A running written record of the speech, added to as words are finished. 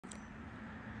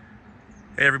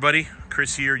Hey everybody,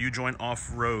 Chris here, U-Joint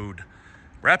Off-Road.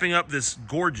 Wrapping up this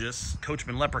gorgeous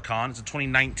Coachman Leprechaun. It's a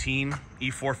 2019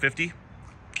 E450.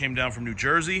 Came down from New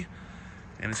Jersey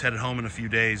and is headed home in a few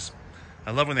days.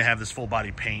 I love when they have this full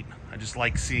body paint. I just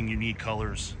like seeing unique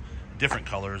colors, different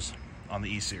colors on the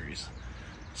E-Series.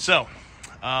 So,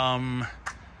 normal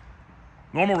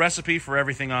recipe for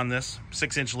everything on this.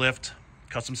 6-inch lift,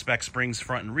 custom spec springs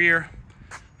front and rear,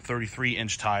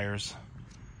 33-inch tires.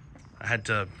 I had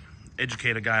to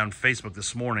educate a guy on Facebook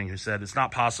this morning who said it's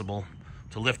not possible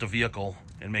to lift a vehicle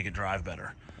and make it drive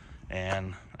better.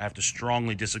 And I have to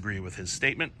strongly disagree with his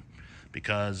statement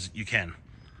because you can.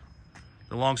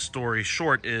 The long story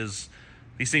short is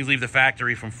these things leave the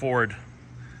factory from Ford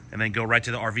and then go right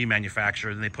to the RV manufacturer,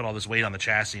 and they put all this weight on the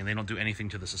chassis and they don't do anything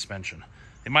to the suspension.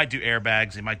 They might do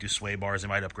airbags, they might do sway bars, they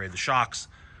might upgrade the shocks,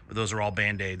 but those are all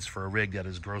band-aids for a rig that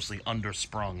is grossly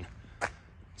undersprung.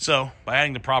 So by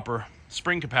adding the proper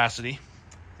spring capacity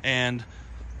and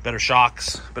better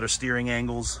shocks, better steering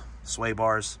angles, sway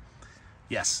bars,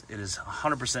 yes, it is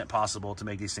 100% possible to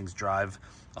make these things drive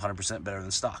 100% better than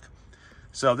stock.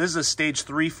 So this is a stage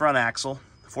 3 front axle,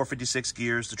 456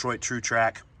 gears, Detroit True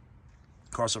Track,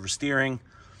 crossover steering,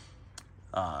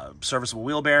 serviceable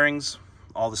wheel bearings,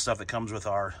 all the stuff that comes with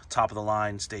our top of the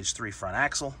line stage 3 front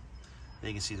axle. There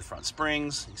you can see the front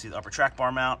springs, you can see the upper track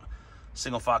bar mount,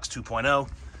 single Fox 2.0.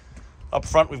 Up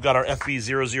front, we've got our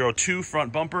FB002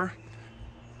 front bumper,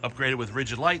 upgraded with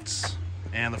rigid lights,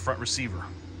 and the front receiver.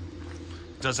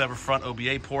 It does have a front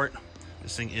OBA port.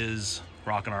 This thing is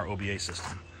rocking our OBA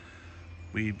system.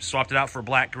 We swapped it out for a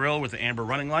black grille with the amber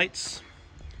running lights.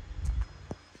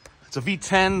 It's a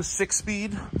V10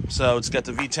 6-speed, so it's got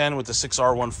the V10 with the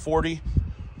 6R140.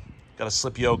 Got a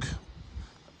slip yoke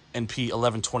NP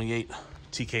 1128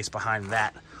 T-case behind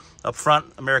that. Up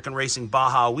front, American Racing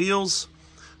Baja wheels,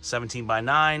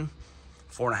 17x9,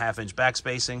 4.5-inch back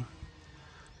spacing.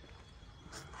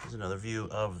 Here's another view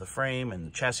of the frame and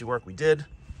the chassis work we did.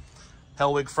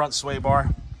 Hellwig front sway bar.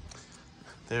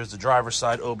 There's the driver's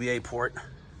side OBA port.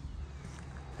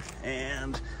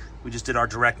 And we just did our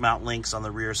direct mount links on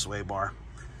the rear sway bar.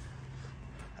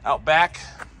 Out back,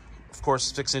 of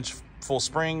course, 6-inch full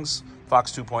springs,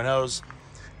 Fox 2.0s,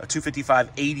 a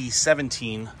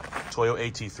 255/80/17 Toyo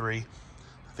AT3. I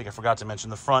think I forgot to mention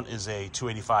the front is a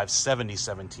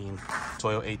 285/70/17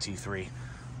 Toyo AT3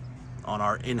 on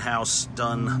our in-house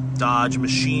done Dodge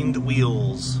machined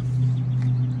wheels.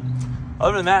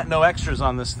 Other than that, no extras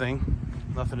on this thing.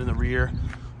 Nothing in the rear.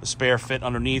 The spare fit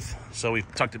underneath, so we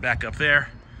tucked it back up there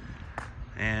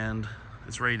and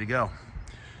it's ready to go.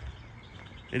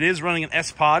 It is running an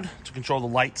S-Pod to control the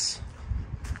lights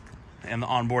and the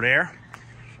onboard air.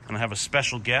 And I have a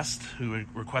special guest who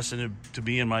requested to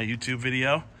be in my YouTube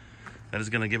video that is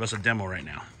going to give us a demo right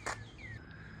now.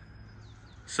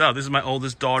 So this is my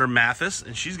oldest daughter, Mathis,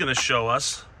 and she's going to show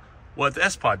us what the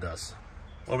S-Pod does.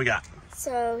 What we got?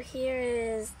 So here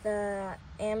is the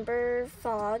amber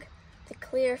fog, the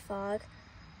clear fog,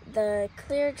 the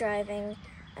clear driving,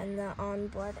 and the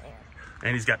onboard air.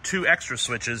 And he's got 2 extra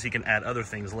switches. He can add other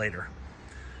things later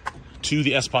to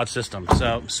the S-Pod system.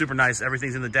 So super nice.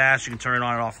 Everything's in the dash. You can turn it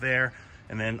on and off there,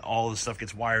 and then all the stuff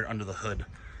gets wired under the hood.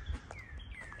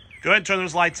 Go ahead and turn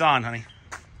those lights on, honey.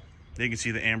 There you can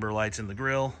see the amber lights in the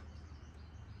grill.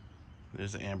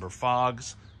 There's the amber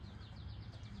fogs,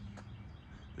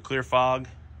 the clear fog,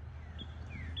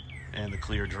 and the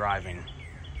clear driving.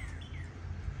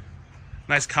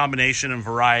 Nice combination and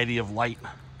variety of light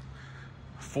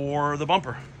for the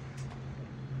bumper.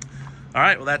 All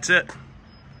right, well, that's it.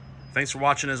 Thanks for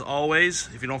watching as always.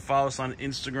 If you don't follow us on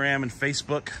Instagram and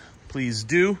Facebook, please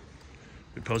do.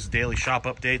 We post daily shop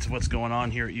updates of what's going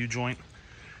on here at U-Joint.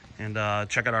 And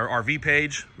check out our RV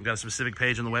page. We've got a specific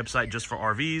page on the website just for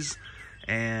RVs.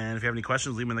 And if you have any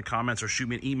questions, leave them in the comments or shoot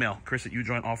me an email,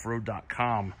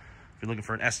 chris@ujointoffroad.com. If you're looking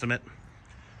for an estimate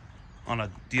on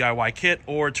a DIY kit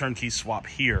or a turnkey swap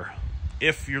here.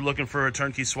 If you're looking for a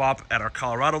turnkey swap at our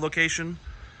Colorado location,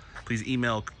 please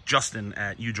email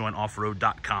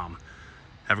Justin@ujointoffroad.com.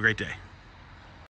 Have a great day.